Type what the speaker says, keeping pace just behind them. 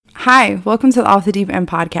Hi, welcome to the Off the Deep End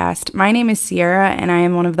podcast. My name is Sierra, and I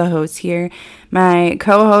am one of the hosts here. My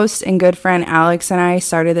co-host and good friend Alex and I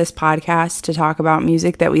started this podcast to talk about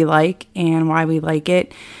music that we like and why we like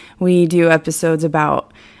it. We do episodes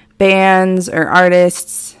about bands or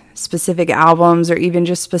artists, specific albums, or even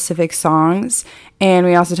just specific songs. And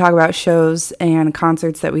we also talk about shows and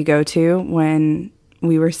concerts that we go to when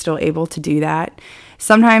we were still able to do that.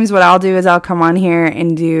 Sometimes what I'll do is I'll come on here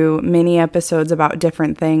and do mini episodes about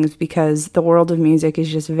different things because the world of music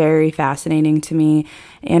is just very fascinating to me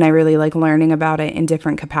and I really like learning about it in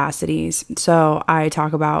different capacities. So I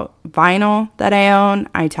talk about vinyl that I own,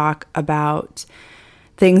 I talk about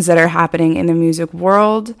things that are happening in the music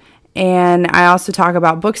world, and I also talk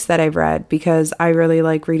about books that I've read because I really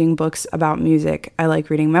like reading books about music. I like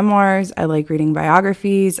reading memoirs, I like reading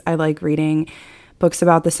biographies, I like reading books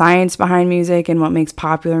about the science behind music and what makes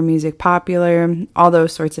popular music popular, all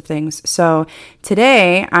those sorts of things. So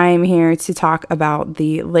today I'm here to talk about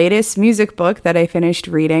the latest music book that I finished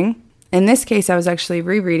reading. In this case, I was actually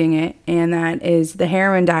rereading it, and that is The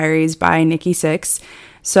Heroin Diaries by Nikki Sixx.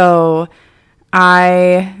 So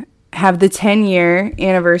I have the 10-year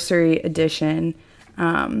anniversary edition.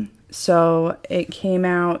 So it came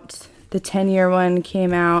out, the 10-year one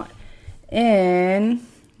came out in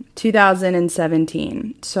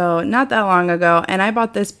 2017, so not that long ago, and I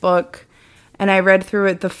bought this book and I read through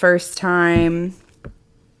it the first time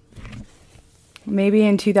maybe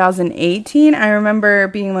in 2018. I remember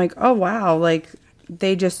being like, oh wow, like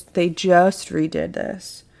they just redid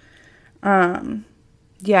this.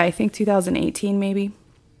 Yeah, I think 2018 maybe.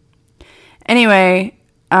 Anyway,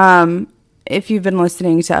 if you've been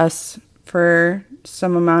listening to us for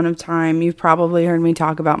some amount of time, you've probably heard me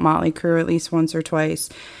talk about Motley Crue at least once or twice.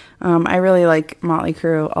 I really like Motley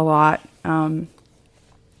Crue a lot.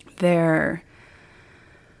 Their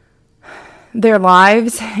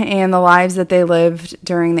lives and the lives that they lived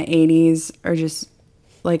during the 80s are just,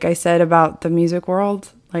 like I said about the music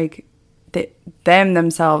world, like them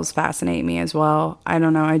themselves fascinate me as well. I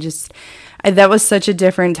don't know. That was such a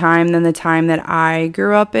different time than the time that I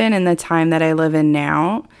grew up in and the time that I live in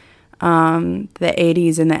now. The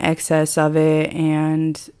 80s and the excess of it.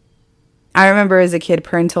 And I remember as a kid,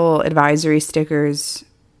 parental advisory stickers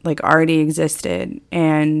like already existed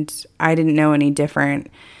and I didn't know any different.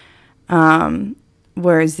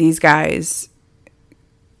 Whereas these guys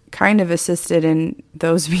kind of assisted in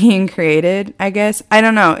those being created, I guess. I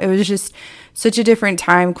don't know. It was just such a different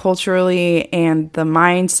time culturally, and the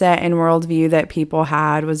mindset and worldview that people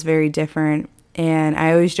had was very different. And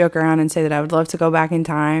I always joke around and say that I would love to go back in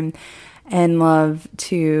time and love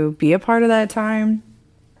to be a part of that time.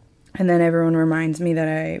 And then everyone reminds me that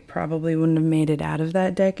I probably wouldn't have made it out of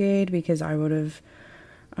that decade because I would have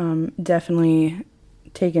definitely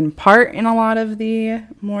taken part in a lot of the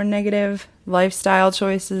more negative lifestyle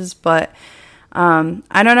choices. But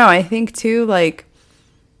I don't know. I think too, like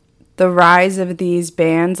the rise of these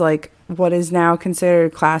bands, like what is now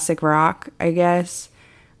considered classic rock, I guess.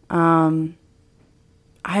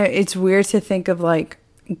 It's weird to think of like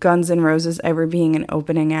Guns N' Roses ever being an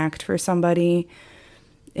opening act for somebody.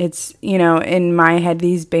 It's, in my head,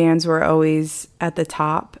 these bands were always at the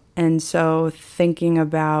top. And so thinking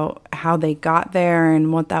about how they got there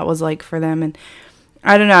and what that was like for them. And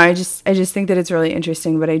I don't know, I just think that it's really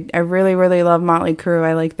interesting. But I really, really love Motley Crue.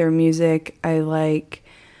 I like their music. I like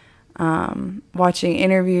watching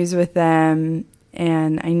interviews with them.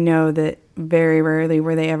 And I know that very rarely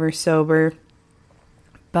were they ever sober.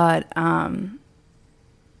 But,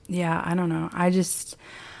 yeah, I don't know.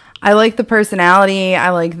 I like the personality.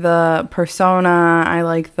 I like the persona. I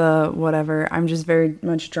like the whatever. I'm just very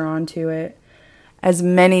much drawn to it, as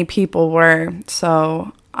many people were.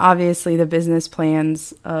 So obviously the business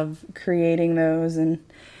plans of creating those and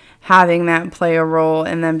having that play a role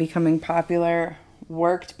in them becoming popular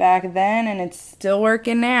worked back then, and it's still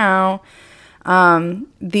working now.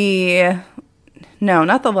 No,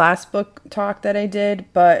 not the last book talk that I did,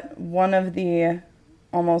 but one of the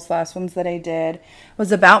almost last ones that I did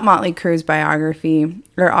was about Motley Crue's biography,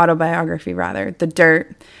 or autobiography rather, The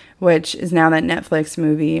Dirt, which is now that Netflix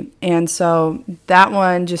movie. And so that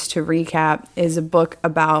one, just to recap, is a book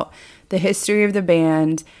about the history of the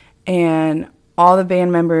band, and all the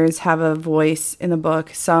band members have a voice in the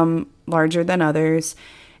book, some larger than others.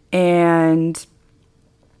 And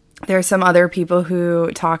there are some other people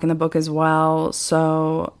who talk in the book as well.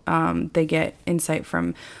 So they get insight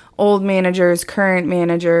from old managers, current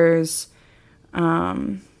managers,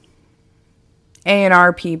 A&R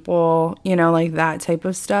people, like that type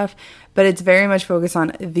of stuff. But it's very much focused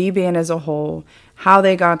on the band as a whole, how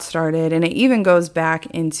they got started, and it even goes back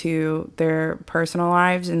into their personal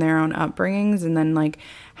lives and their own upbringings, and then like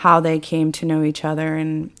how they came to know each other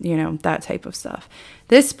and, you know, that type of stuff.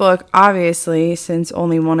 This book, obviously, since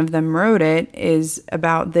only one of them wrote it, is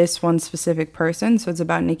about this one specific person. So it's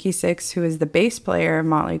about Nikki Sixx, who is the bass player of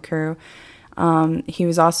Motley Crue. He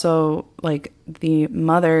was also like the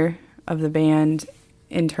mother of the band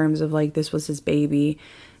in terms of like this was his baby,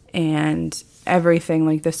 and everything,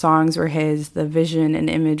 like the songs were his, the vision and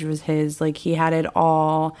image was his, like he had it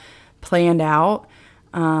all planned out.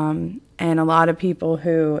 And a lot of people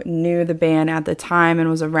who knew the band at the time and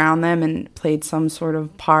was around them and played some sort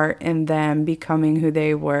of part in them becoming who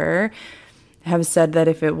they were have said that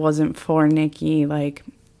if it wasn't for Nikki, like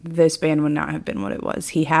this band would not have been what it was.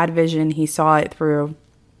 He had vision, he saw it through,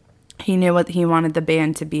 he knew what he wanted the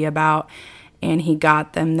band to be about, and he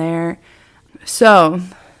got them there. So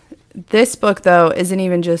this book, though, isn't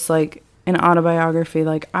even just like an autobiography.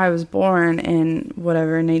 Like, I was born in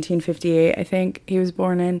whatever, 1958, I think he was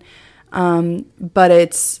born in. But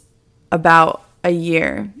it's about a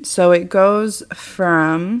year. So it goes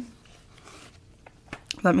from,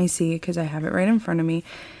 let me see, because I have it right in front of me.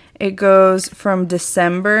 It goes from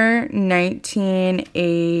December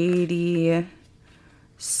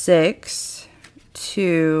 1986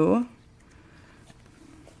 to,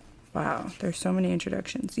 wow, there's so many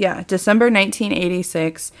introductions. Yeah, December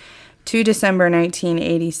 1986 to December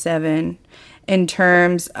 1987 in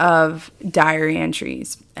terms of diary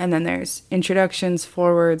entries. And then there's introductions,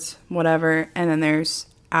 forewords, whatever, and then there's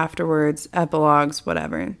afterwards, epilogues,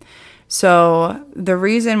 whatever. So the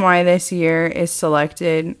reason why this year is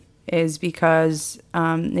selected is because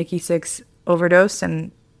Nikki Sixx overdosed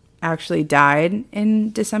and actually died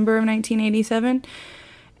in December of 1987.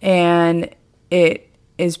 And it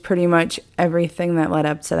is pretty much everything that led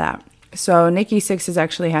up to that. So Nikki Sixx has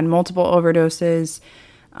actually had multiple overdoses.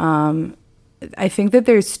 I think that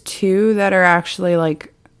there's two that are actually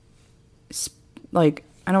like I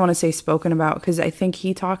don't want to say spoken about, because I think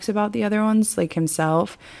he talks about the other ones like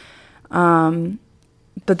himself. But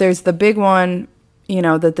there's the big one, you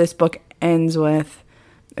know, that this book ends with,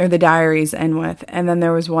 or the diaries end with. And then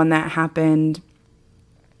there was one that happened,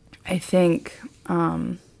 I think,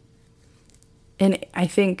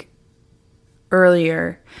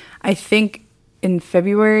 earlier, I think in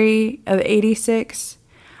February of 86.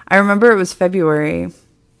 I remember it was February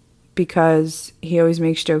because he always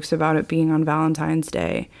makes jokes about it being on Valentine's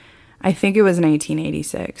Day. I think it was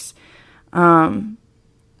 1986.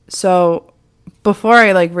 So before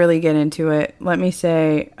I like really get into it, let me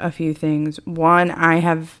say a few things. One, I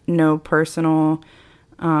have no personal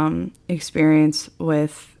experience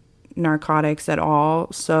with narcotics at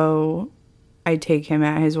all, so I take him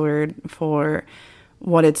at his word for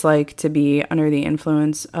what it's like to be under the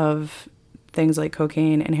influence of things like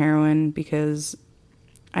cocaine and heroin, because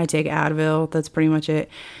I take Advil. That's pretty much it.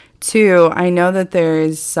 Two, I know that there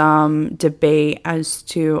is some debate as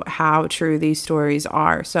to how true these stories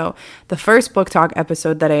are. So the first book talk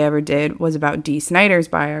episode that I ever did was about Dee Snider's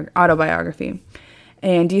autobiography.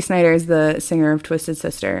 And Dee Snider is the singer of Twisted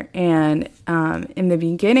Sister. And in the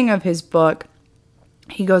beginning of his book,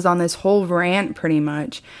 he goes on this whole rant pretty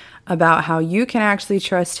much about how you can actually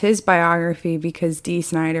trust his biography because Dee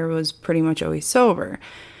Snider was pretty much always sober.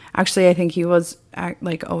 Actually, I think he was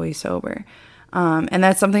like always sober. And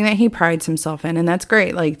that's something that he prides himself in. And that's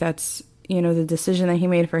great. Like that's, you know, the decision that he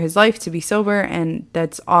made for his life to be sober. And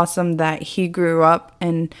that's awesome that he grew up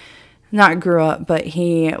and not grew up, but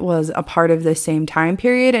he was a part of the same time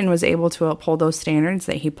period and was able to uphold those standards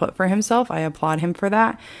that he put for himself. I applaud him for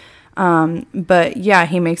that. But yeah,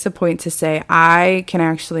 he makes a point to say, I can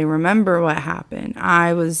actually remember what happened.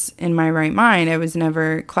 I was in my right mind. I was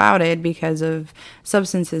never clouded because of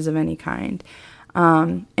substances of any kind.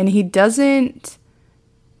 And he doesn't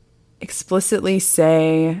explicitly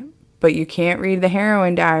say, but you can't read the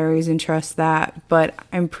Heroin Diaries and trust that. But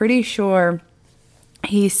I'm pretty sure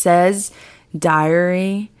he says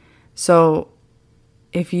diary. So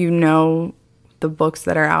if you know the books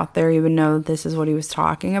that are out there, you would know that this is what he was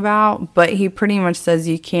talking about. But he pretty much says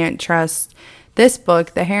you can't trust this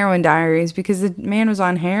book, the Heroin Diaries, because the man was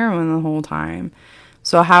on heroin the whole time.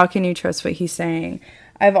 So how can you trust what he's saying?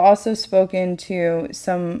 I've also spoken to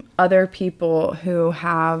some other people who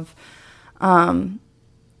have not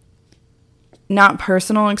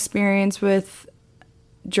personal experience with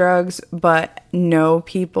drugs, but know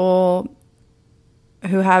people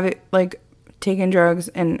who have like taken drugs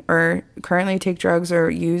and or currently take drugs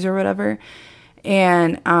or use or whatever.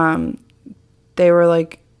 And they were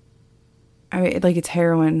like, I mean, like, it's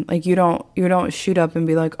heroin. Like, you don't shoot up and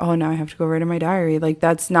be like, oh, now I have to go write in my diary. Like,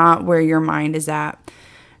 that's not where your mind is at.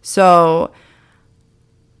 So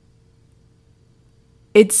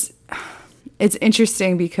it's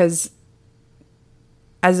interesting because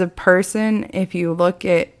as a person, if you look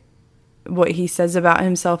at what he says about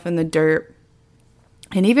himself in the dirt,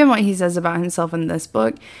 and even what he says about himself in this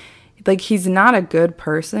book, like, he's not a good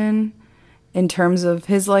person in terms of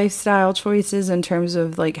his lifestyle choices, in terms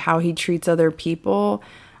of, like, how he treats other people.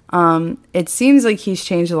 It seems like he's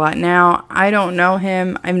changed a lot now. I don't know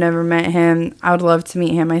him. I've never met him. I would love to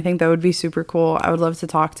meet him. I think that would be super cool. I would love to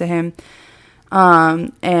talk to him,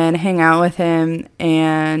 and hang out with him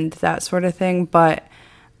and that sort of thing. But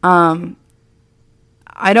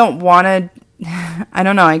I don't want to, I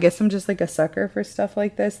don't know. I guess I'm just like a sucker for stuff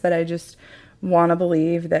like this, that I just want to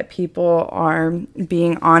believe that people are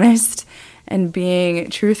being honest and being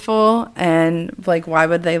truthful, and, like, why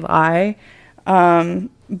would they lie?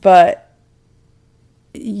 But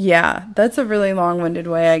yeah, that's a really long-winded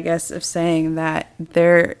way, I guess, of saying that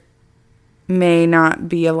there may not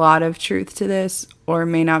be a lot of truth to this, or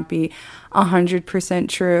may not be 100%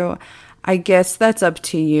 true. I guess that's up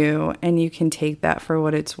to you, and you can take that for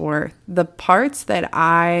what it's worth. The parts that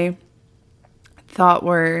I thought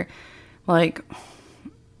were like,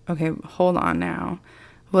 okay, hold on now,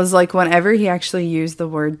 was like whenever he actually used the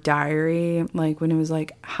word diary, like when it was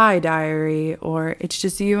like, hi diary, or it's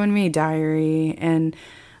just you and me diary. And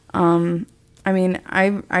I mean,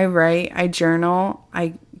 I write, I journal,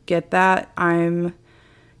 I get that. I'm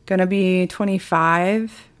gonna be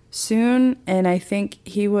 25 soon, and I think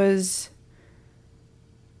he was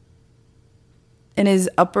in his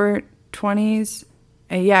upper 20s.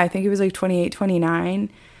 Yeah, I think he was like 28, 29.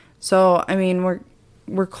 So I mean,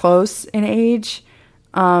 we're close in age.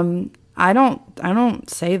 I don't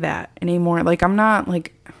say that anymore. Like, I'm not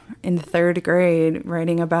like in third grade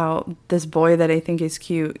writing about this boy that I think is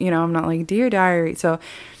cute. You know, I'm not like, dear diary. So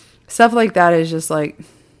stuff like that is just like,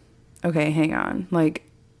 okay, hang on. Like,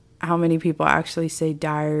 how many people actually say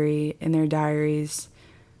diary in their diaries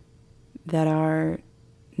that are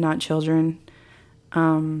not children?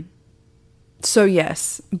 So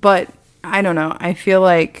yes, but I don't know. I feel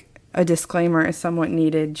like a disclaimer is somewhat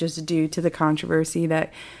needed, just due to the controversy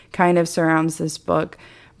that kind of surrounds this book.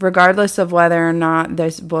 Regardless of whether or not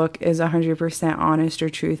this book is 100% honest or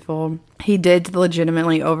truthful, he did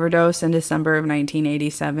legitimately overdose in December of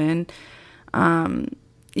 1987.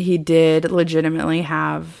 He did legitimately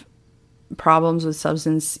have problems with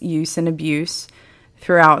substance use and abuse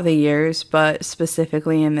throughout the years, but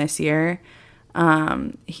specifically in this year.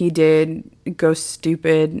 He did go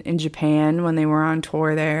stupid in Japan when they were on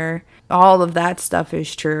tour there. All of that stuff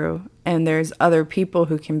is true, and there's other people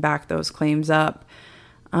who can back those claims up.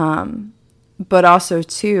 But also,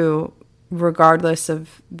 too, regardless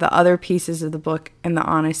of the other pieces of the book and the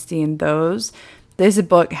honesty in those, this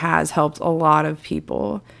book has helped a lot of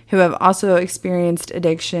people who have also experienced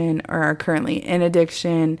addiction or are currently in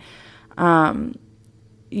addiction.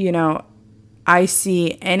 You know, I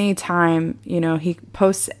see anytime, you know, he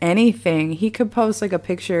posts anything, he could post like a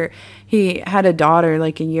picture. He had a daughter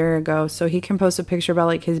like a year ago, so he can post a picture about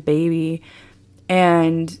like his baby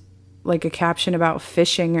and like a caption about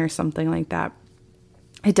fishing or something like that.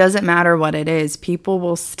 It doesn't matter what it is. People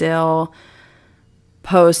will still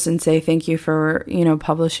post and say, thank you for, you know,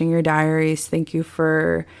 publishing your diaries. Thank you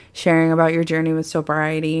for sharing about your journey with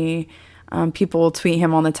sobriety. People will tweet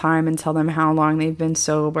him all the time and tell them how long they've been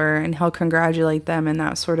sober, and he'll congratulate them and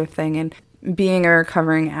that sort of thing. And being a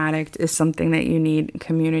recovering addict is something that you need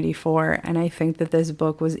community for. And I think that this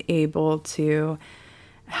book was able to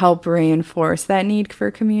help reinforce that need for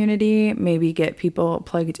community, maybe get people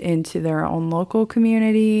plugged into their own local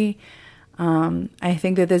community. I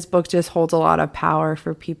think that this book just holds a lot of power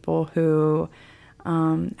for people who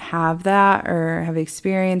have that or have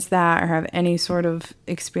experienced that or have any sort of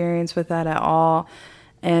experience with that at all.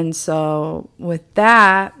 And so with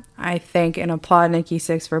that, I thank and applaud Nikki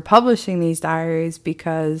Sixx for publishing these diaries,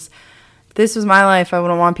 because this was my life. I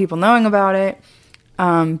wouldn't want people knowing about it.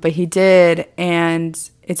 But he did, and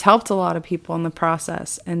it's helped a lot of people in the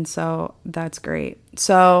process. And so that's great.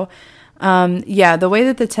 So, yeah, the way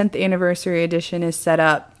that the 10th anniversary edition is set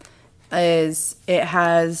up is it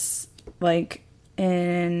has like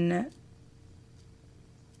an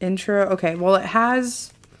intro. Okay, well, it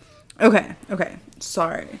has, okay,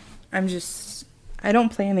 sorry. I don't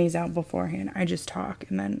plan these out beforehand. I just talk,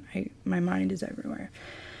 and then my mind is everywhere.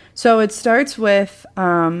 So it starts with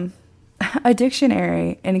a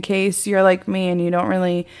dictionary, in case you're like me and you don't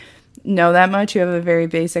really know that much. You have a very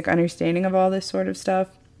basic understanding of all this sort of stuff.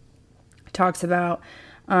 It talks about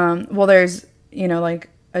Well, there's, like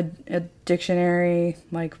a dictionary,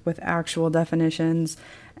 like with actual definitions.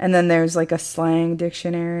 And then there's like a slang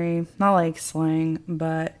dictionary, not like slang,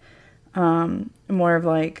 but more of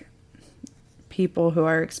like people who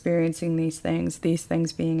are experiencing these things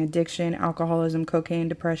being addiction, alcoholism, cocaine,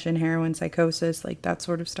 depression, heroin, psychosis, like that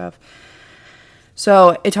sort of stuff.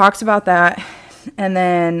 So it talks about that. And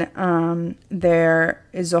then there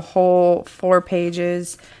is a whole 4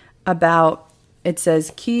 pages about, it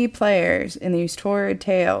says key players in these torrid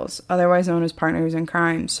tales, otherwise known as partners in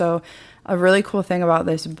crime. So a really cool thing about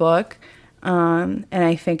this book, and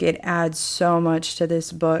I think it adds so much to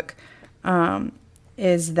this book,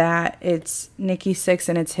 is that it's Nikki Sixx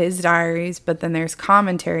and it's his diaries, but then there's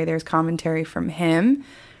commentary. There's commentary from him,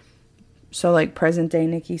 so like present day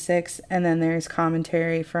Nikki Sixx, and then there's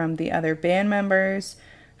commentary from the other band members,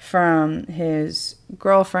 from his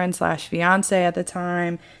girlfriend / fiance at the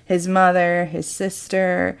time, his mother, his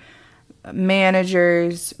sister,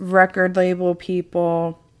 managers, record label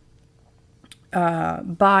people,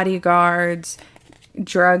 bodyguards,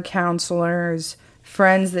 drug counselors,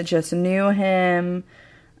 friends that just knew him,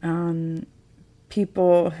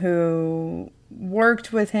 people who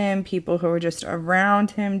worked with him, people who were just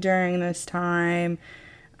around him during this time.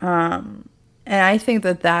 And I think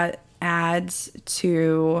that adds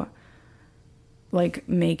to like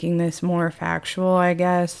making this more factual, I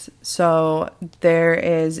guess. So there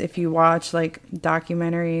is, if you watch like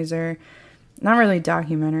documentaries, or not really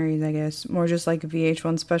documentaries, I guess, more just like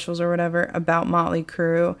VH1 specials or whatever about Motley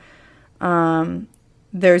Crue,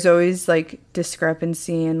 there's always like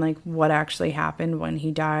discrepancy in like what actually happened when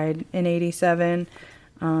he died in 87,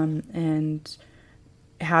 and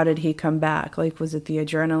how did he come back? Like, was it the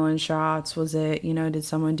adrenaline shots? Was it, did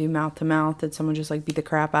someone do mouth to mouth? Did someone just like beat the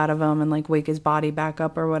crap out of him and like wake his body back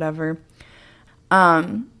up or whatever?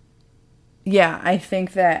 Yeah, I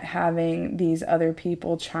think that having these other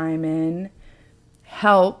people chime in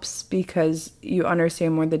helps, because you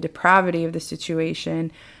understand more the depravity of the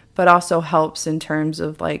situation, but also helps in terms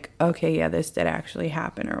of like, okay, yeah, this did actually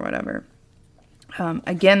happen or whatever.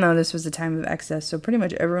 Again, though, this was a time of excess, so pretty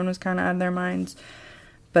much everyone was kind of out of their minds,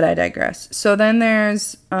 but I digress. So then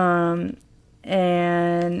there's an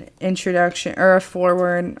introduction or a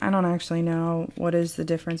foreword. I don't actually know what is the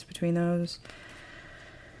difference between those.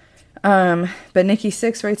 But Nikki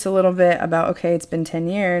Sixx writes a little bit about, okay, it's been 10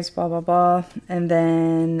 years, blah, blah, blah. And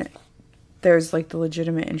then there's like the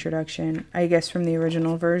legitimate introduction, I guess, from the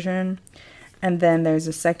original version. And then there's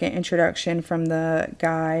a second introduction from the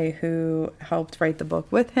guy who helped write the book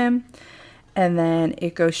with him. And then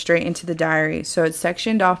it goes straight into the diary. So it's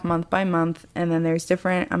sectioned off month by month. And then there's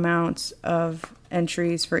different amounts of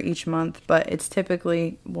entries for each month, but it's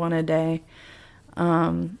typically 1 a day.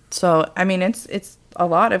 So, I mean, it's a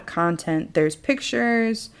lot of content. There's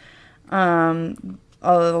pictures, a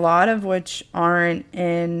lot of which aren't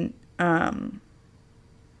in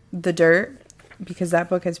the dirt, because that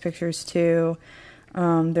book has pictures too.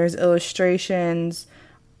 There's illustrations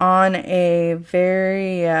on a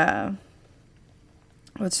very,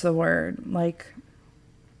 what's the word? Like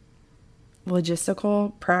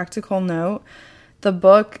logistical, practical note. The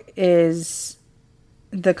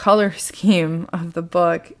color scheme of the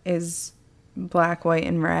book is black, white,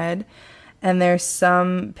 and red. And there's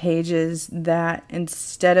some pages that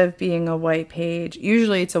instead of being a white page,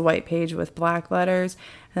 usually it's a white page with black letters,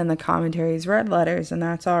 and the commentary is red letters, and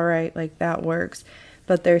that's all right. Like, that works.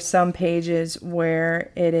 But there's some pages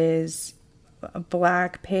where it is a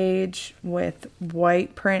black page with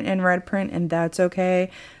white print and red print, and that's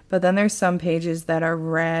okay. But then there's some pages that are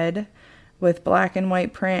red with black and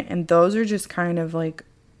white print, and those are just kind of like,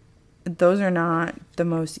 those are not the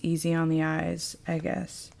most easy on the eyes, I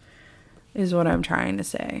guess, is what I'm trying to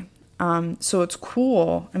say. So it's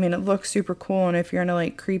cool. I mean, it looks super cool. And if you're into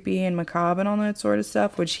like creepy and macabre and all that sort of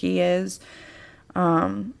stuff, which he is,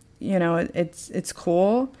 it's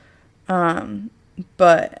cool.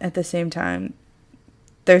 But at the same time,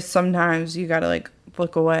 there's sometimes you gotta like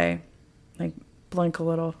look away, like blink a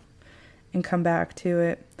little and come back to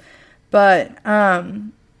it. But,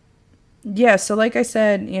 yeah, so like I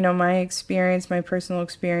said, my personal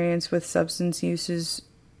experience with substance use is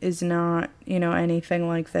not, anything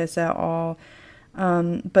like this at all.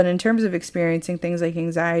 But in terms of experiencing things like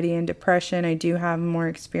anxiety and depression, I do have more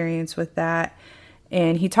experience with that.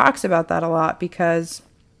 And he talks about that a lot because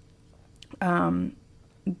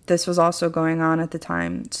this was also going on at the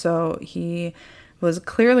time. So he was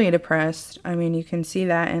clearly depressed. I mean, you can see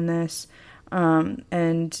that in this. And,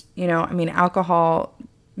 alcohol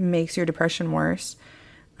makes your depression worse.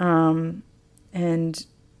 And,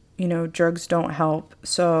 drugs don't help.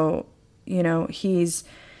 So, he's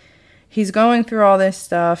going through all this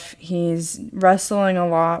stuff. He's wrestling a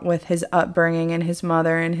lot with his upbringing and his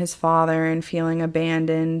mother and his father and feeling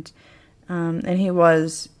abandoned. And he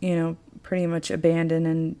was, pretty much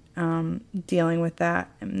abandoned and dealing with that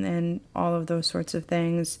and all of those sorts of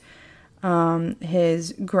things.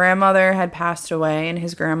 His grandmother had passed away, and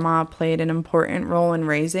his grandma played an important role in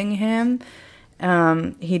raising him.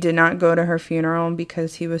 He did not go to her funeral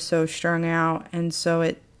because he was so strung out. And so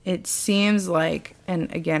it seems like,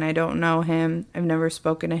 and again, I don't know him. I've never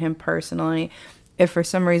spoken to him personally. If for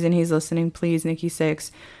some reason he's listening, please, Nikki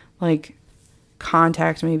Sixx,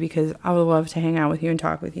 contact me, because I would love to hang out with you and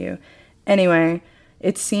talk with you. Anyway,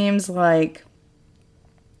 it seems like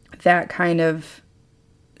that kind of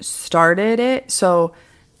started it. So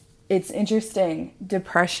it's interesting.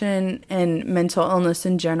 Depression and mental illness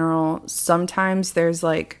in general, sometimes there's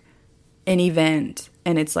an event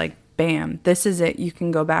and it's bam, this is it. You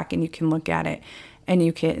can go back and you can look at it and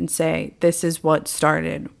you can say, this is what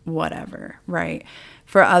started whatever, right?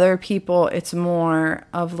 For other people, it's more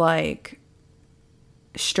of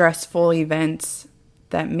stressful events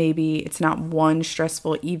that maybe it's not one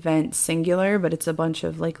stressful event singular, but it's a bunch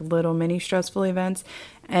of little mini stressful events,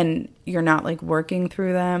 and you're not working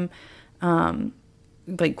through them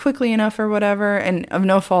quickly enough or whatever, and of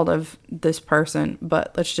no fault of this person,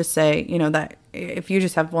 but let's just say, that if you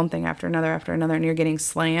just have one thing after another and you're getting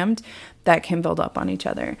slammed, that can build up on each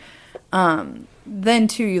other. Then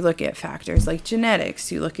too, you look at factors like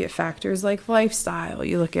genetics, you look at factors like lifestyle,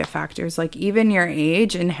 you look at factors like even your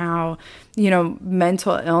age and how,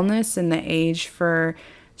 mental illness and the age for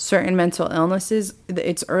certain mental illnesses,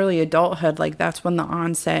 it's early adulthood, that's when the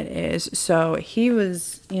onset is. So he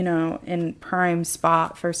was, in prime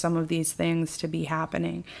spot for some of these things to be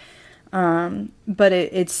happening. But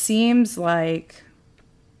it seems like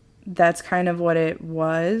that's kind of what it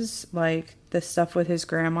was. The stuff with his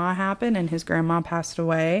grandma happened and his grandma passed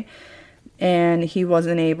away, and he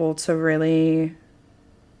wasn't able to really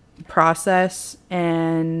process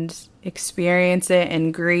and experience it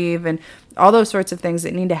and grieve and all those sorts of things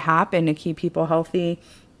that need to happen to keep people healthy.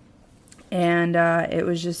 And it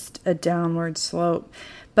was just a downward slope.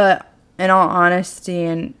 But in all honesty,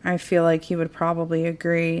 and I feel like he would probably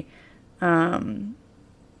agree,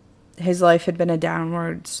 his life had been a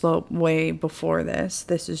downward slope way before this.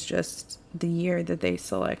 This is just the year that they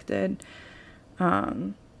selected.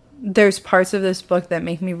 There's parts of this book that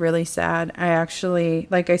make me really sad. I actually,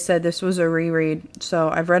 like I said, this was a reread, so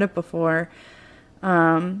I've read it before.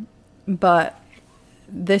 But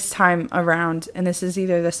this time around, and this is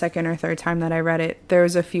either the second or third time that I read it,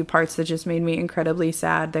 there's a few parts that just made me incredibly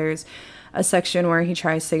sad. There's a section where he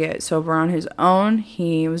tries to get sober on his own.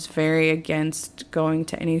 He was very against going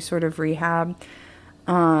to any sort of rehab.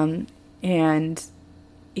 And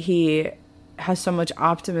he has so much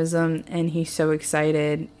optimism and he's so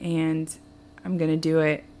excited, and I'm going to do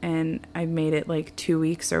it. And I've made it 2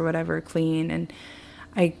 weeks or whatever clean, and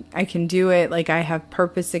I can do it. I have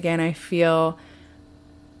purpose again. I feel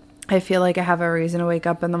like I have a reason to wake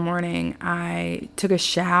up in the morning. I took a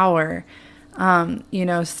shower,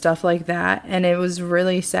 stuff like that. And it was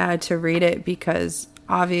really sad to read it because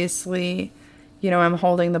obviously, I'm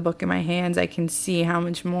holding the book in my hands. I can see how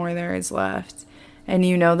much more there is left. And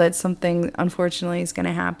that something unfortunately is going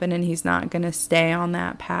to happen and he's not going to stay on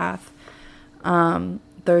that path.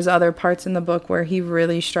 There's other parts in the book where he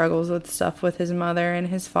really struggles with stuff with his mother and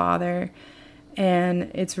his father.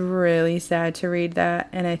 And it's really sad to read that.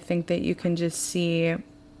 And I think that you can just see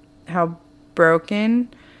how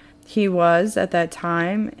broken he was at that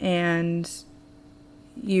time. And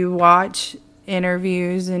you watch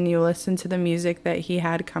interviews and you listen to the music that he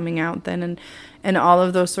had coming out then and all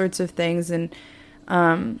of those sorts of things. And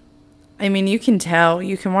you can tell,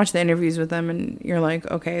 you can watch the interviews with them and you're like,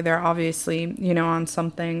 okay, they're obviously, on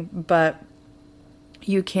something, but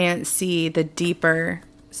you can't see the deeper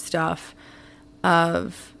stuff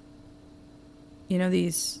of,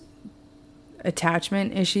 these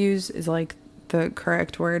attachment issues is the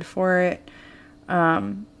correct word for it.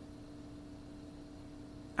 I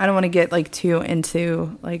don't want to get too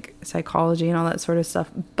into psychology and all that sort of stuff,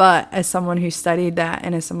 but as someone who studied that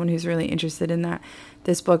and as someone who's really interested in that,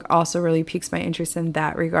 this book also really piques my interest in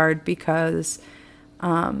that regard, because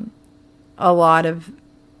a lot of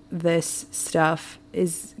this stuff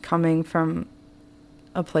is coming from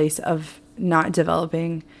a place of not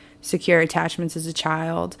developing secure attachments as a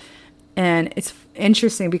child. And it's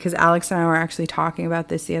interesting because Alex and I were actually talking about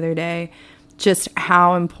this the other day, just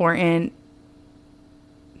how important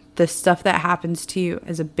the stuff that happens to you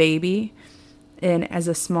as a baby and as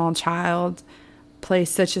a small child plays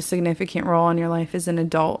such a significant role in your life as an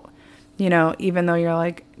adult. even though you're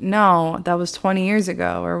like, no, that was 20 years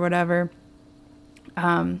ago or whatever,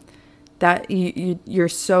 that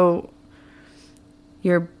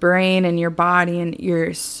your brain and your body, and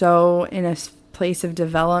you're so in a place of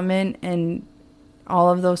development and all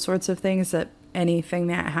of those sorts of things, that anything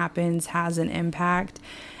that happens has an impact.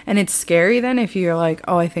 And it's scary then if you're like,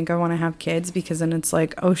 oh, I think I want to have kids, because then it's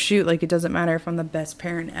like, oh shoot, like it doesn't matter if I'm the best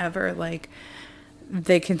parent ever, like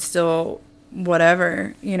they can still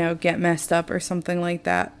whatever, get messed up or something like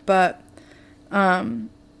that. But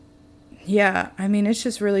yeah, I mean, it's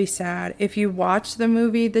just really sad. If you watch the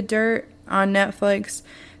movie The Dirt on Netflix,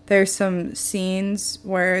 there's some scenes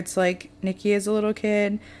where it's like Nikki is a little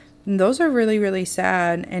kid, and those are really, really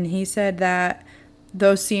sad. And he said that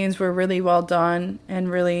those scenes were really well done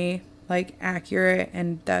and really like accurate,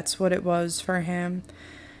 and that's what it was for him.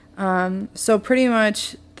 So pretty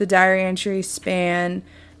much the diary entries span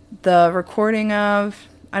the recording of,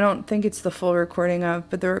 I don't think it's the full recording of,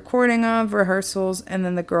 but the recording of, rehearsals, and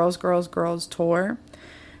then the Girls, Girls, Girls tour,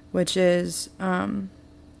 which is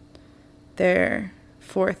their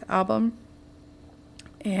 4th album.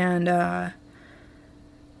 And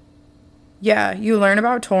yeah, you learn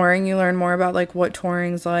about touring. You learn more about like what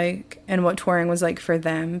touring's like and what touring was like for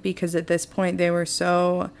them, because at this point they were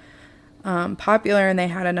so popular and they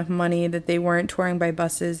had enough money that they weren't touring by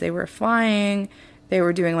buses. They were flying. They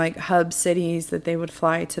were doing like hub cities that they would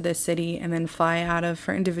fly to the city and then fly out of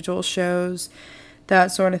for individual shows,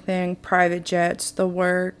 that sort of thing. Private jets, the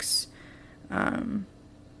works.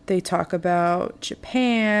 They talk about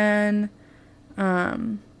Japan,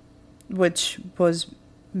 which was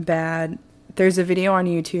bad. There's a video on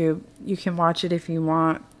YouTube. You can watch it if you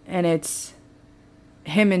want. And it's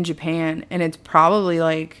him in Japan. And it's probably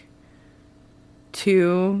like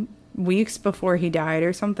 2 weeks before he died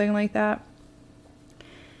or something like that.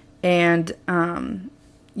 And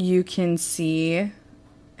you can see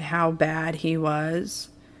how bad he was.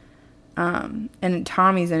 And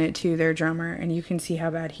Tommy's in it too, their drummer. And you can see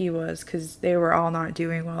how bad he was, because they were all not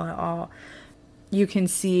doing well at all. You can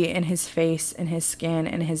see in his face and his skin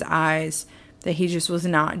and his eyes that he just was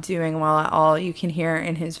not doing well at all. You can hear it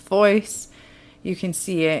in his voice. You can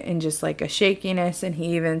see it in just like a shakiness. And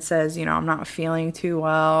he even says, I'm not feeling too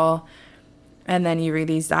well. And then you read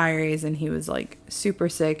these diaries and he was like super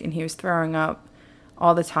sick and he was throwing up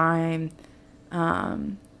all the time.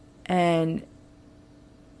 And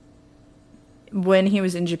when he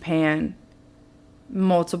was in Japan,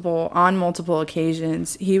 on multiple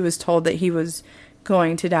occasions, he was told that he was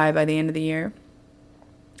going to die by the end of the year.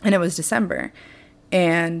 And it was December.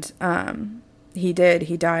 And he did.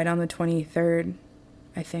 He died on the 23rd.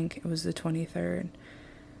 I think it was the 23rd.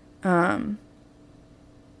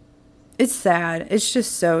 It's sad. It's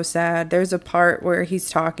just so sad. There's a part where he's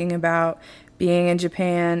talking about being in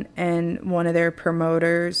Japan, and one of their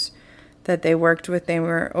promoters that they worked with, they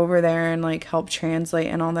were over there and like helped translate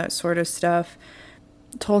and all that sort of stuff,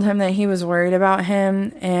 told him that he was worried about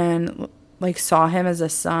him and like saw him as a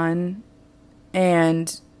son.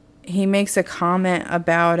 And he makes a comment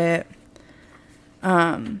about it.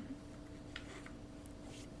 And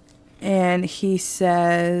he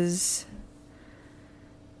says,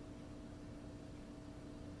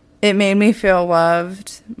 "It made me feel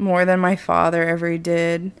loved more than my father ever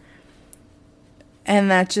did."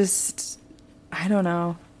 And that just, I don't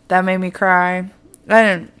know. That made me cry.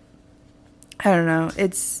 I don't know.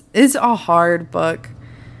 It's a hard book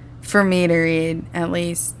for me to read, at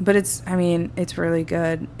least. But it's really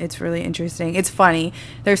good. It's really interesting. It's funny.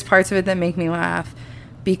 There's parts of it that make me laugh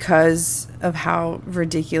because of how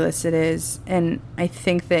ridiculous it is. And I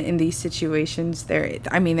think that in these situations, there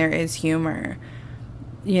is humor.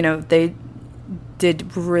 They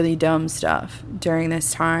did really dumb stuff during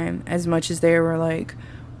this time, as much as they were like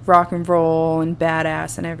rock and roll and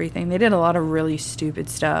badass and everything. They did a lot of really stupid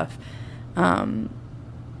stuff. And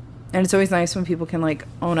it's always nice when people can like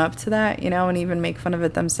own up to that, and even make fun of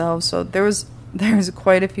it themselves. So there's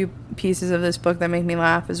quite a few pieces of this book that make me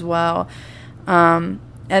laugh as well. And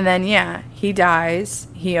then, yeah, he dies,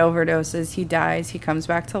 he overdoses, he dies, he comes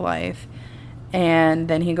back to life. And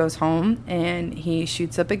then he goes home and he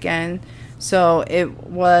shoots up again. So it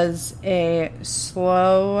was a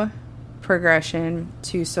slow progression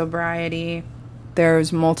to sobriety.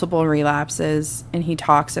 There's multiple relapses and he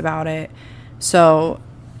talks about it. So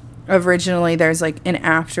originally there's like an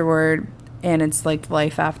afterword and it's like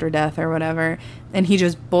life after death or whatever. And he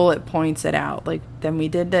just bullet points it out. Like, then we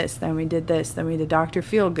did this, then we did this, then we did Dr.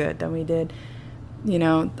 Feelgood, then we did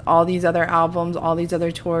all these other albums, all these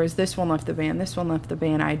other tours. This one left the band. This one left the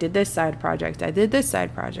band. I did this side project.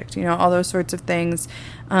 All those sorts of things.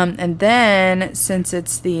 And then since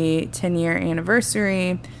it's the 10-year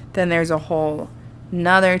anniversary, then there's a whole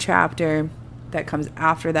another chapter that comes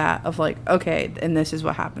after that of like, okay, and this is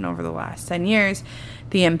what happened over the last 10 years,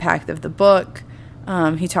 the impact of the book.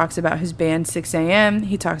 He talks about his band 6 a.m.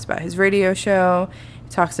 He talks about his radio show. He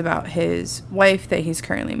talks about his wife that he's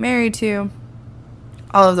currently married to.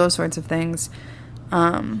 All of those sorts of things.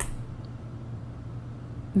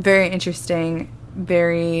 Very interesting,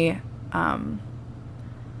 very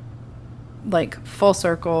like full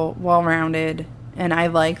circle, well-rounded, and I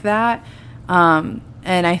like that.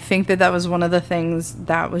 And I think that was one of the things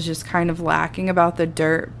that was just kind of lacking about The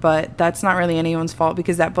Dirt, but that's not really anyone's fault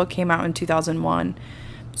because that book came out in 2001.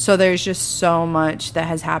 So there's just so much that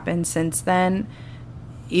has happened since then,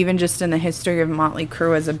 even just in the history of Motley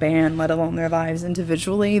Crue as a band, let alone their lives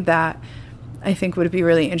individually, that I think would be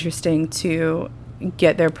really interesting to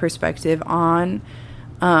get their perspective on.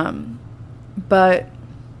 But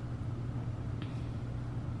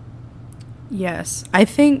yes, I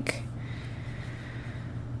think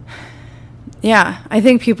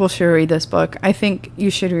people should read this book. I think you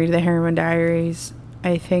should read the Heroin Diaries.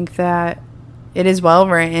 I think that it is well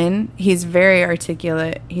written. He's very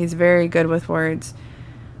articulate. He's very good with words.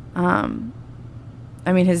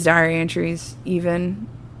 His diary entries, even,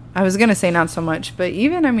 I was going to say not so much, but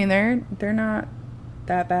even, they're not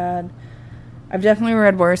that bad. I've definitely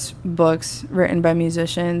read worse books written by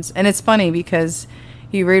musicians. And it's funny because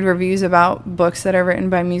you read reviews about books that are written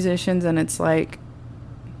by musicians and it's like,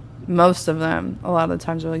 most of them, a lot of the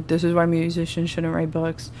times, are like, this is why musicians shouldn't write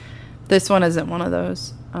books. This one isn't one of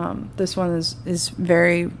those. This one is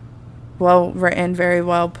very well written, very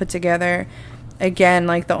well put together. Again,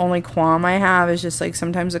 like, the only qualm I have is just, like,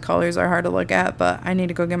 sometimes the colors are hard to look at, but I need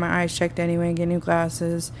to go get my eyes checked anyway and get new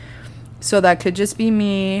glasses. So that could just be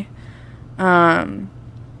me. But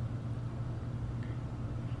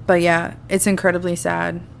yeah, it's incredibly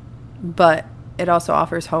sad, but it also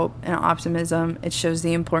offers hope and optimism. It shows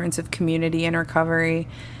the importance of community and recovery.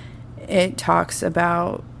 It talks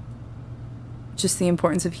about just the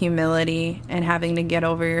importance of humility and having to get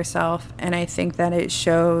over yourself. And I think that it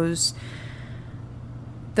shows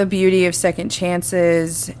the beauty of second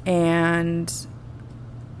chances, and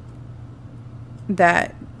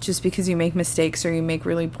that just because you make mistakes or you make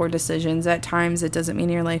really poor decisions at times, it doesn't mean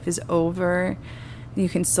your life is over. You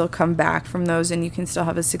can still come back from those and you can still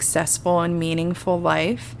have a successful and meaningful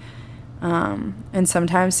life. And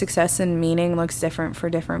sometimes success and meaning looks different for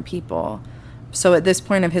different people. So at this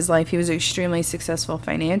point of his life, he was extremely successful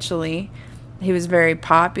financially. He was very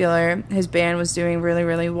popular. His band was doing really,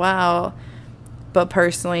 really well. But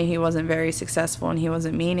personally, he wasn't very successful and he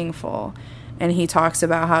wasn't meaningful. And he talks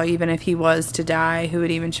about how even if he was to die, who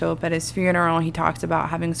would even show up at his funeral? He talks about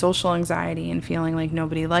having social anxiety and feeling like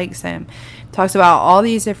nobody likes him. He talks about all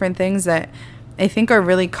these different things that I think are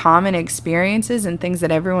really common experiences and things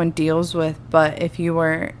that everyone deals with. But if you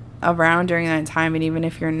were around during that time, and even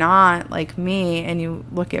if you're not like me and you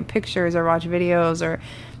look at pictures or watch videos or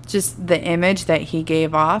just the image that he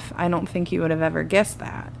gave off, I don't think you would have ever guessed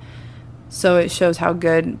that. So it shows how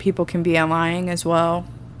good people can be at lying as well.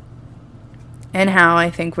 And how I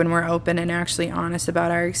think when we're open and actually honest about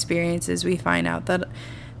our experiences, we find out that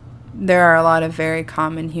there are a lot of very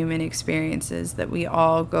common human experiences that we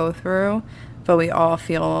all go through, but we all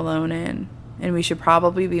feel alone in. And we should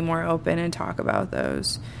probably be more open and talk about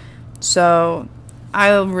those. So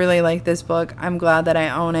I really like this book. I'm glad that I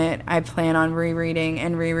own it. I plan on rereading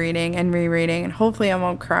and rereading and rereading. And hopefully I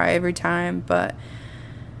won't cry every time. But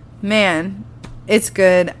man, it's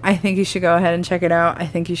good. I think you should go ahead and check it out. I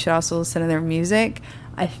think you should also listen to their music.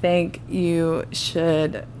 I think you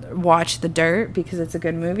should watch The Dirt because it's a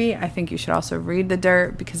good movie. I think you should also read The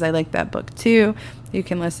Dirt because I like that book too. You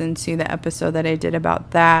can listen to the episode that I did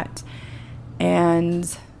about that.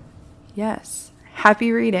 And yes,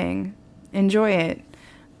 happy reading. Enjoy it.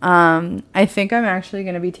 I think I'm actually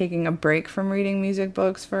going to be taking a break from reading music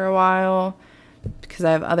books for a while because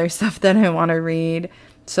I have other stuff that I want to read.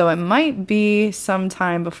 So it might be some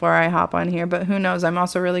time before I hop on here, but who knows? I'm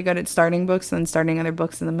also really good at starting books and starting other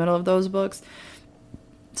books in the middle of those books.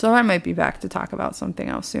 So I might be back to talk about something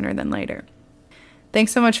else sooner than later.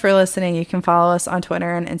 Thanks so much for listening. You can follow us on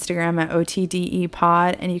Twitter and Instagram at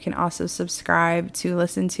OTDEpod, and you can also subscribe to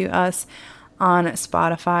listen to us on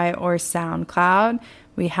Spotify or SoundCloud.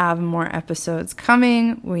 We have more episodes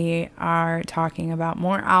coming. We are talking about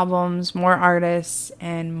more albums, more artists,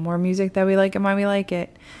 and more music that we like and why we like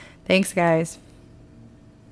it. Thanks, guys.